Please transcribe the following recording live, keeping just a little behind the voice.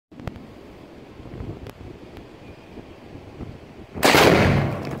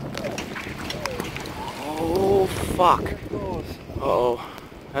fuck. Uh-oh.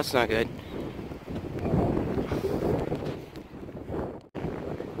 That's not good.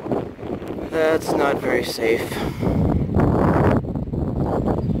 That's not very safe.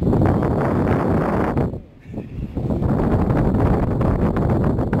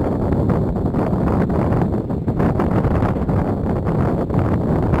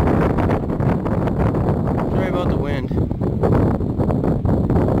 Sorry about the wind.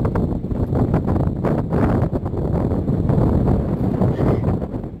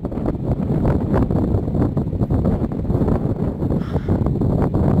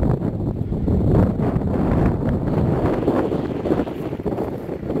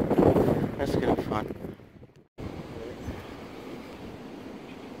 That's gonna be fun.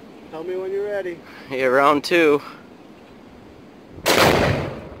 Tell me when you're ready. Yeah, round 2.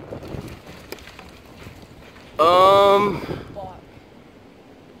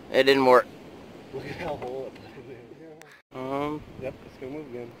 It didn't work. Look at how hole it put in there. Yep, it's gonna move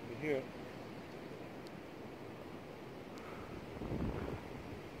again. You hear it.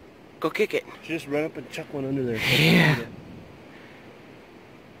 Go kick it. Just run up and chuck one under there. Yeah.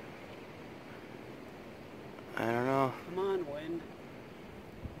 I don't know. Come on, wind.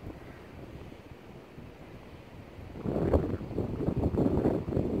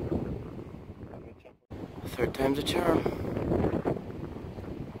 Third time's a charm.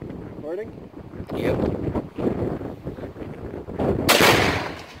 Recording? Yep.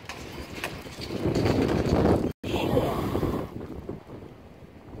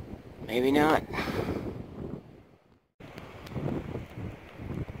 Maybe not.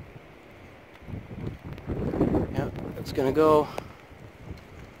 Yep, it's gonna go.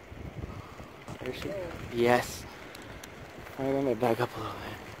 There she. Yes. Alright, let me back up a little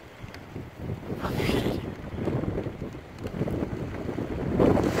bit. Probably a good idea.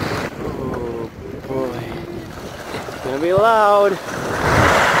 Oh boy. It's gonna be loud.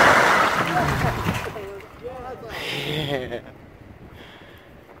 Yeah.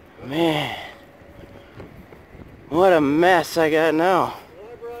 Man. What a mess I got now.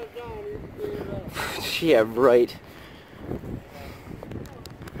 Yeah, right.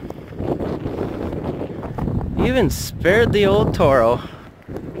 Even spared the old Toro.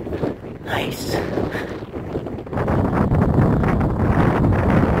 Nice.